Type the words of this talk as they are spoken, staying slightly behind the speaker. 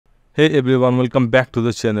Hey everyone, welcome back to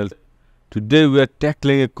the channel. Today we are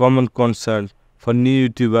tackling a common concern for new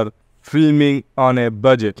YouTuber, filming on a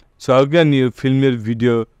budget. So how can you film your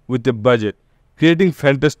video with a budget? Creating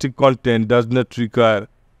fantastic content does not require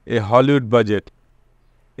a Hollywood budget.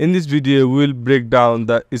 In this video we will break down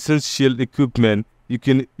the essential equipment you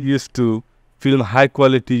can use to film high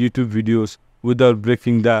quality YouTube videos without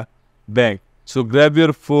breaking the bank. So grab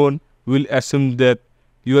your phone, we'll assume that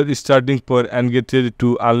you are starting point and get ready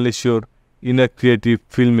to unleash your inner creative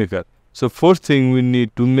filmmaker. So first thing we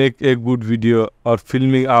need to make a good video or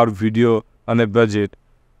filming our video on a budget.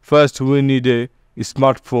 First we need a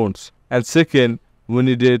smartphones, and second we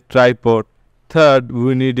need a tripod, third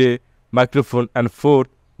we need a microphone, and fourth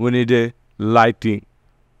we need a lighting.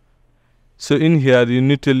 So in here you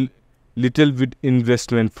need a little bit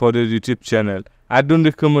investment for your YouTube channel. I don't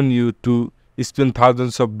recommend you to spend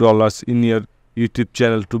thousands of dollars in your YouTube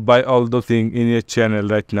channel to buy all the things in your channel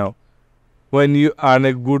right now. When you earn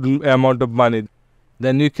a good amount of money,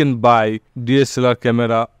 then you can buy DSLR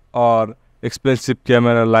camera or expensive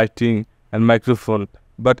camera, lighting and microphone.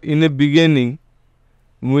 But in the beginning,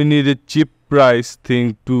 we need a cheap price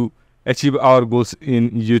thing to achieve our goals in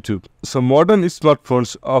YouTube. So modern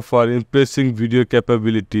smartphones offer impressive video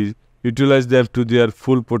capabilities. Utilize them to their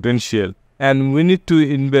full potential. And we need to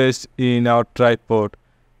invest in our tripod.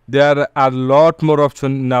 There are a lot more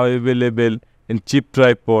options now available in cheap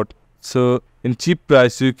tripod. So in cheap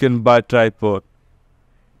price you can buy tripod.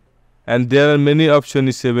 And there are many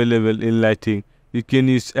options available in lighting. You can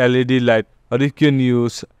use LED light or you can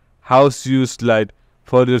use house use light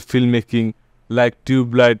for your filmmaking, like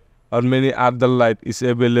tube light or many other light is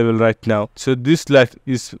available right now. So this light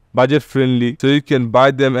is budget friendly, so you can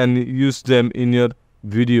buy them and use them in your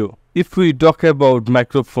video. If we talk about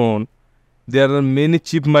microphone, there are many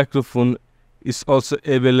cheap microphone is also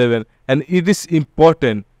available, and it is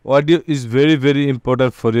important. Audio is very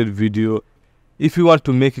important for your video. If you want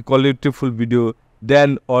to make a qualitative video,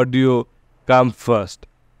 then audio come first.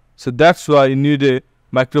 So that's why you need a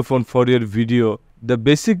microphone for your video. The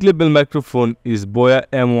basic level microphone is Boya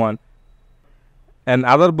M1. And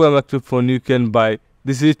other Boya microphone you can buy.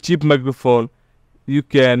 This is a cheap microphone. You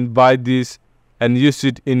can buy this and use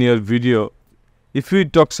it in your video. If we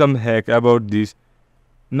talk some hack about this,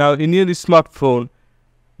 now in your smartphone,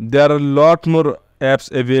 there are a lot more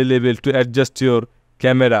apps available to adjust your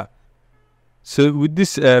camera. So with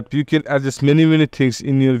this app, you can adjust many things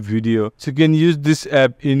in your video. So you can use this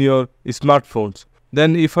app in your smartphones.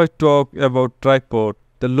 Then if I talk about tripod,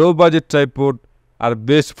 the low budget tripod are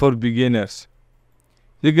best for beginners.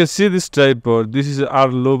 You can see this tripod. This is our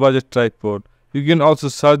low budget tripod. You can also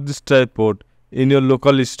search this tripod in your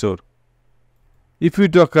local store. If we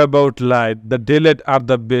talk about light, the daylight are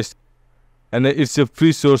the best and it's a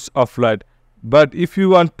free source of light. But if you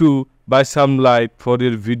want to buy some light for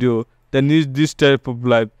your video, then use this type of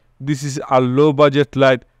light. This is a low budget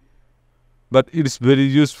light, but it is very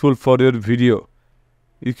useful for your video.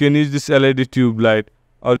 You can use this LED tube light,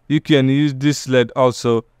 or you can use this light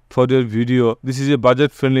also for your video. This is a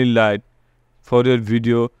budget friendly light for your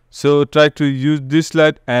video. So try to use this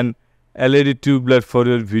light and LED tube light for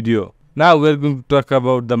your video. Now we are going to talk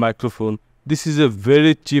about the microphone. This is a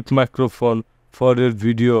very cheap microphone for your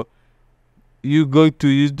video. You're going to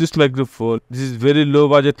use this microphone. This is very low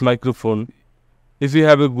budget microphone. If you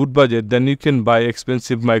have a good budget, then you can buy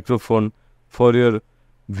expensive microphone for your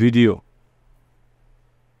video.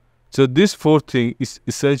 So this fourth thing is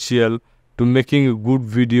essential to making a good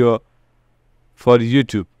video for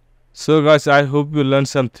YouTube. So guys, I hope you learned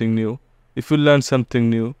something new. If you learned something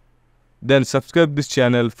new, then subscribe this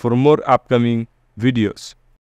channel for more upcoming videos.